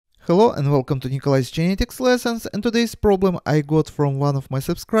Hello and welcome to Nikolai's genetics lessons, and today's problem I got from one of my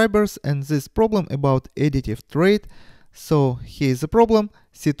subscribers, and this problem about additive trait. So here is the problem.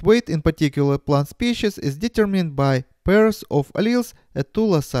 Seed weight in particular plant species is determined by pairs of alleles at two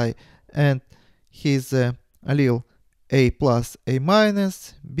loci, and here's the allele A plus, A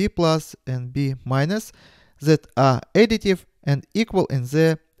minus, B plus and B minus that are additive and equal in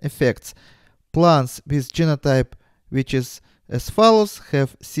their effects. Plants with genotype which is as follows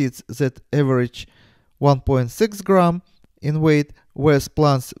have seeds that average 1.6 gram in weight, whereas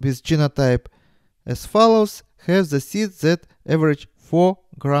plants with genotype as follows have the seeds that average 4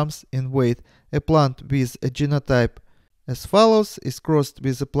 grams in weight. A plant with a genotype as follows is crossed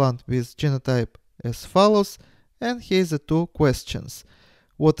with a plant with genotype as follows, and here are the two questions.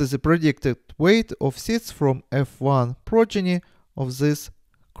 What is the predicted weight of seeds from F1 progeny of this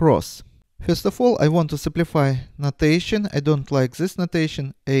cross? First of all, I want to simplify notation. I don't like this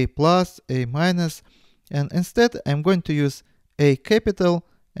notation, A plus, A minus, and instead I'm going to use A capital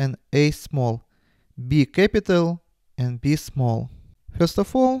and A small, B capital and B small. First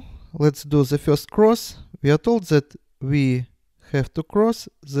of all, let's do the first cross. We are told that we have to cross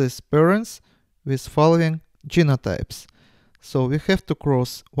these parents with following genotypes. So we have to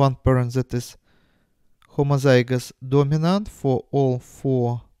cross one parent that is homozygous dominant for all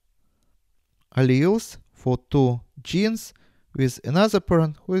 4 alleles for 2 genes, with another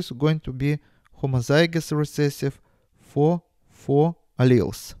parent who is going to be homozygous recessive for 4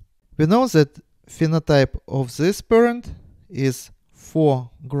 alleles. We know that phenotype of this parent is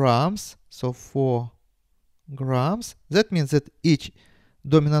 4 grams, so 4 grams. That means that each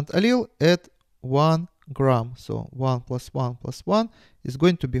dominant allele at 1 gram, so 1 plus 1 plus 1 is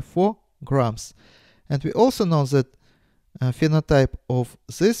going to be 4 grams. And we also know that phenotype of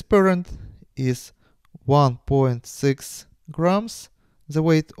this parent is 1.6 grams, the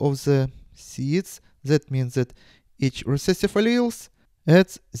weight of the seeds. That means that each recessive alleles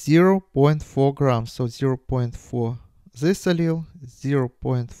adds 0.4 grams. So 0.4 this allele,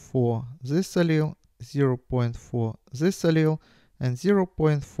 0.4 this allele, 0.4 this allele, and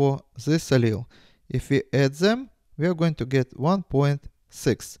 0.4 this allele. If we add them, we are going to get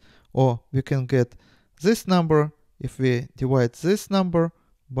 1.6. Or we can get this number if we divide this number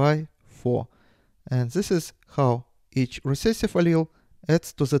by 4. And this is how each recessive allele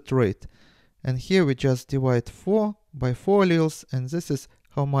adds to the trait. And here we just divide 4 by 4 alleles, and this is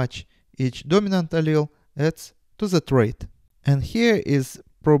how much each dominant allele adds to the trait. And here is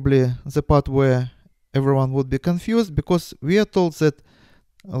probably the part where everyone would be confused, because we are told that,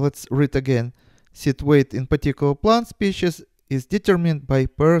 let's read again, seed weight in particular plant species is determined by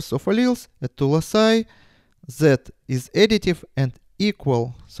pairs of alleles at two loci that is additive and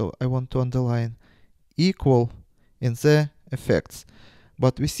equal, so I want to underline equal in their effects.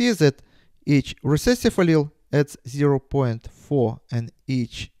 But we see that each recessive allele adds 0.4 and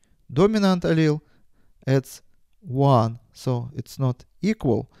each dominant allele adds 1, so it's not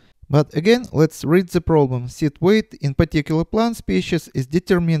equal. But again, let's read the problem. Seed weight in particular plant species is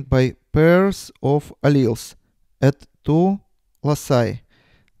determined by pairs of alleles at two loci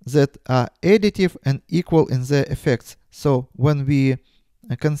that are additive and equal in their effects. So when we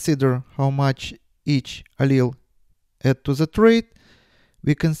consider how much each allele add to the trait,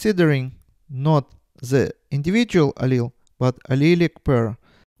 we're considering not the individual allele, but allelic pair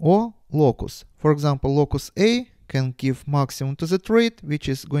or locus. For example, locus A can give maximum to the trait, which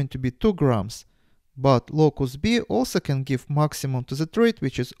is going to be 2 grams. But locus B also can give maximum to the trait,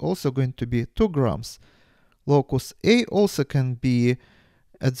 which is also going to be 2 grams. Locus A also can be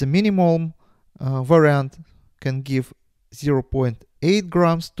at the minimum variant, can give 0.8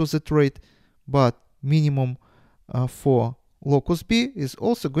 grams to the trait, but minimum for locus B is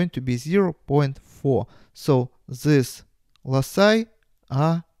also going to be 0.4. So these loci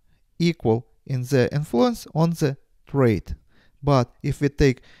are equal in their influence on the trait. But if we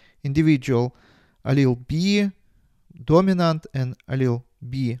take individual allele B dominant and allele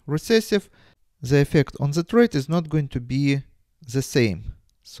B recessive, the effect on the trait is not going to be the same.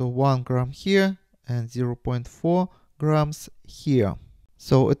 So 1 gram here and 0.4 grams here.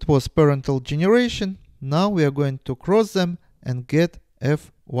 So it was parental generation. Now we are going to cross them and get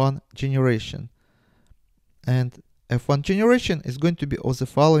F1 generation. And F1 generation is going to be of the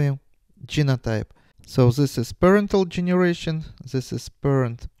following genotype. So this is parental generation, this is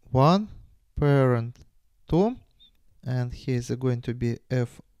parent 1, parent 2, and here is going to be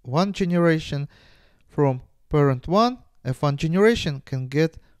F1 generation. From parent 1, F1 generation can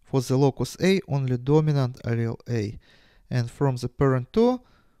get for the locus A only dominant allele A. And from the parent 2,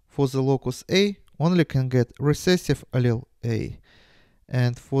 for the locus A only can get recessive allele A.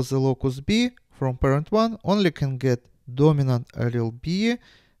 And for the locus B, from parent 1, only can get dominant allele B,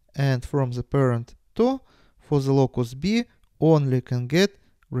 and from the parent 2, for the locus B, only can get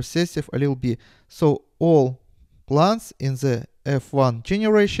recessive allele B. So all plants in the F1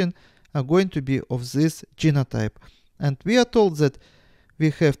 generation are going to be of this genotype. And we are told that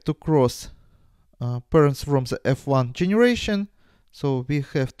we have to cross parents from the F1 generation, so we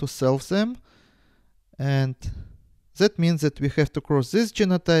have to self them, and that means that we have to cross this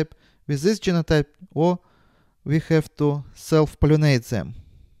genotype with this genotype, or we have to self-pollinate them.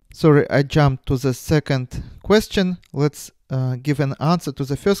 Sorry, I jumped to the second question. Let's give an answer to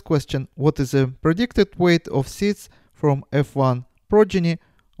the first question. What is the predicted weight of seeds from F1 progeny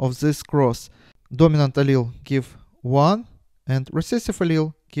of this cross? Dominant allele give 1 and recessive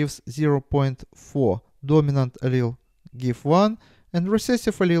allele gives 0.4. Dominant allele give 1 and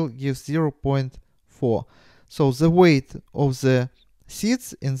recessive allele gives 0.4. So the weight of the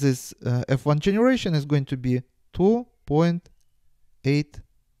seeds in this F1 generation is going to be 2.8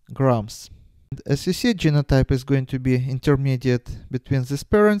 grams. And as you see, genotype is going to be intermediate between these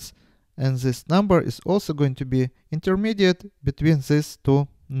parents, and this number is also going to be intermediate between these two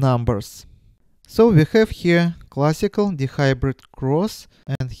numbers. So we have here classical dihybrid cross,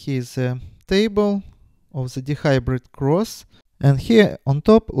 and here's a table of the dihybrid cross. And here on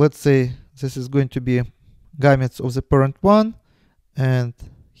top, let's say this is going to be gametes of the parent 1, and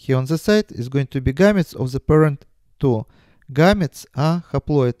here on the side is going to be gametes of the parent 2. Gametes are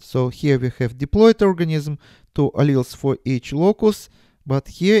haploid, so here we have diploid organism, 2 alleles for each locus, but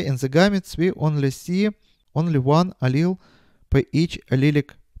here in the gametes we only see only 1 allele per each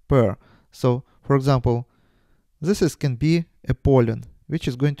allelic pair. So for example, this can be a pollen, which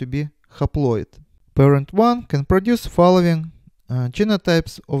is going to be haploid. Parent 1 can produce following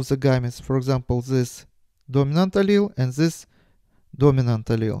genotypes of the gametes. For example, this dominant allele and this dominant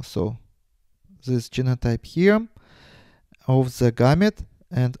allele. So this genotype here of the gamete,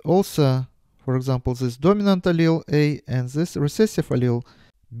 and also, for example, this dominant allele A and this recessive allele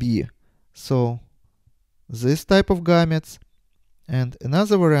B. So this type of gametes, and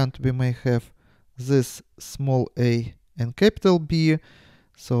another variant we may have this small a and capital B.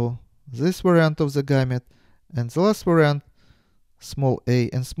 So this variant of the gamete, and the last variant small a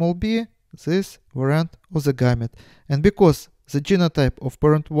and small b, this variant of the gamete. And because the genotype of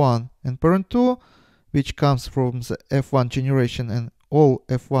parent 1 and parent 2, which comes from the F1 generation, and all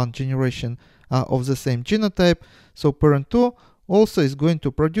F1 generation are of the same genotype, so parent 2 also is going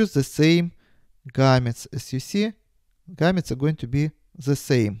to produce the same gametes. As you see, gametes are going to be the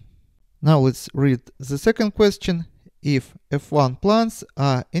same. Now let's read the second question. If F1 plants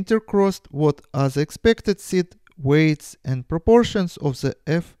are intercrossed, what are the expected seed weights and proportions of the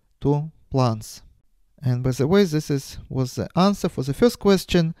F2 plants? And by the way, this was the answer for the first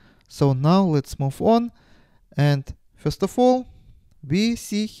question. So now let's move on. And first of all, we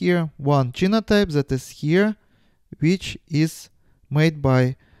see here one genotype that is here, which is made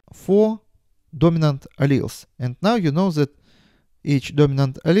by 4 dominant alleles. And now you know that each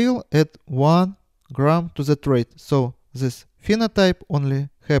dominant allele add 1 gram to the trait. So this phenotype only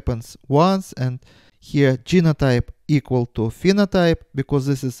happens once, and here genotype equal to phenotype, because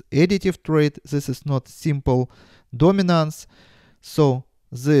this is additive trait, this is not simple dominance. So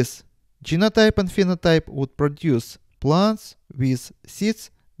this genotype and phenotype would produce plants with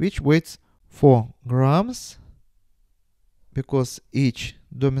seeds which weighs 4 grams, because each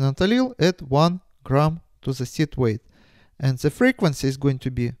dominant allele add 1 gram to the seed weight. And the frequency is going to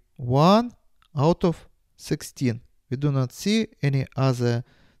be 1 out of 16. We do not see any other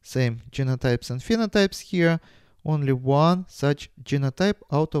same genotypes and phenotypes here, only one such genotype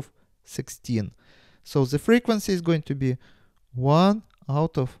out of 16. So the frequency is going to be 1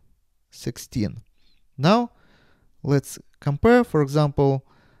 out of 16. Now let's compare, for example,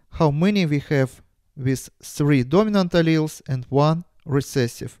 how many we have with 3 dominant alleles and 1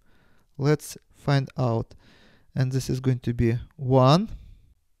 recessive. Let's find out. And this is going to be 1,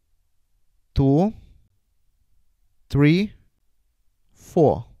 2, 3,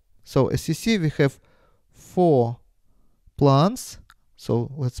 4. So as you see, we have 4 plants. So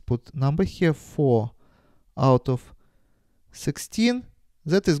let's put number here, 4 out of 16.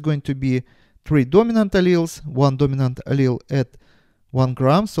 That is going to be 3 dominant alleles, 1 dominant allele at 1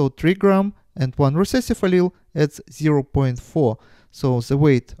 gram, so 3 gram, and 1 recessive allele at 0.4. So the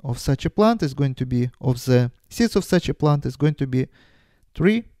weight of such a plant is going to be, of the seeds of such a plant is going to be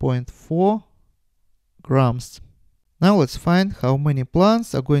 3.4 grams. Now let's find how many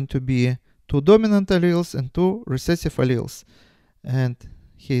plants are going to be 2 dominant alleles and 2 recessive alleles. And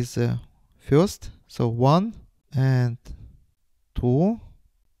here's the first, so 1 and 2,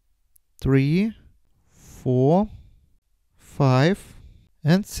 3, 4, 5,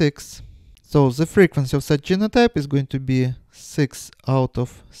 and 6. So the frequency of such genotype is going to be 6 out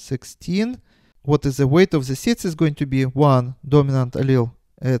of 16. What is the weight of the seeds is going to be one dominant allele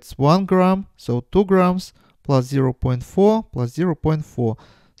adds 1 gram, so 2 grams plus 0.4 plus 0.4,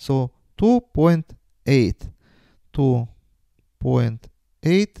 so 2.8.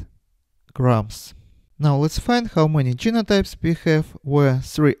 2.8 grams. Now let's find how many genotypes we have where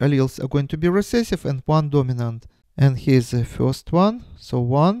 3 alleles are going to be recessive and 1 dominant. And here's the first one. So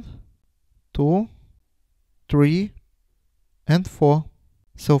 1, 2, 3, and 4.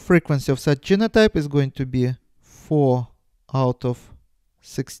 So frequency of such genotype is going to be 4 out of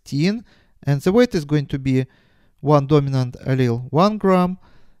 16. And the weight is going to be 1 dominant allele 1 gram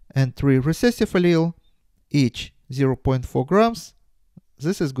and 3 recessive allele each 0.4 grams.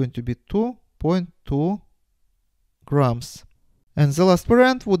 This is going to be 2.2 grams. And the last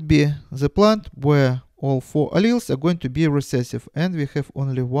variant would be the plant where all 4 alleles are going to be recessive, and we have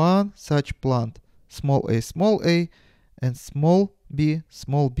only one such plant, small a, and small b,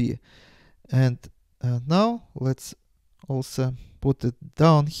 And now let's also put it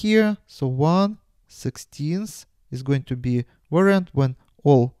down here. So 1/16 is going to be variant when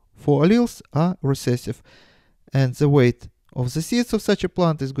all 4 alleles are recessive. And the weight of the seeds of such a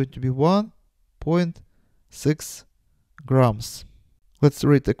plant is going to be 1.6 grams. Let's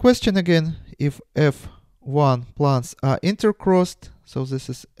read the question again. If F1 plants are intercrossed, so this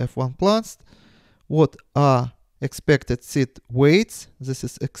is F1 plants, what are expected seed weights? This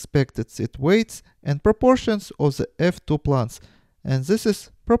is expected seed weights and proportions of the F2 plants. And this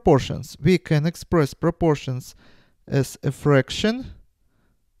is proportions. We can express proportions as a fraction,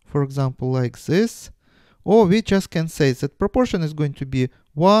 for example, like this. Or we just can say that proportion is going to be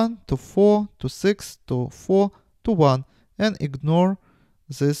 1:4:6:4:1 and ignore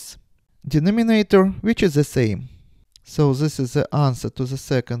this denominator, which is the same. So this is the answer to the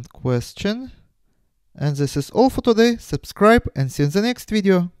second question. And this is all for today. Subscribe and see you in the next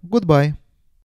video. Goodbye.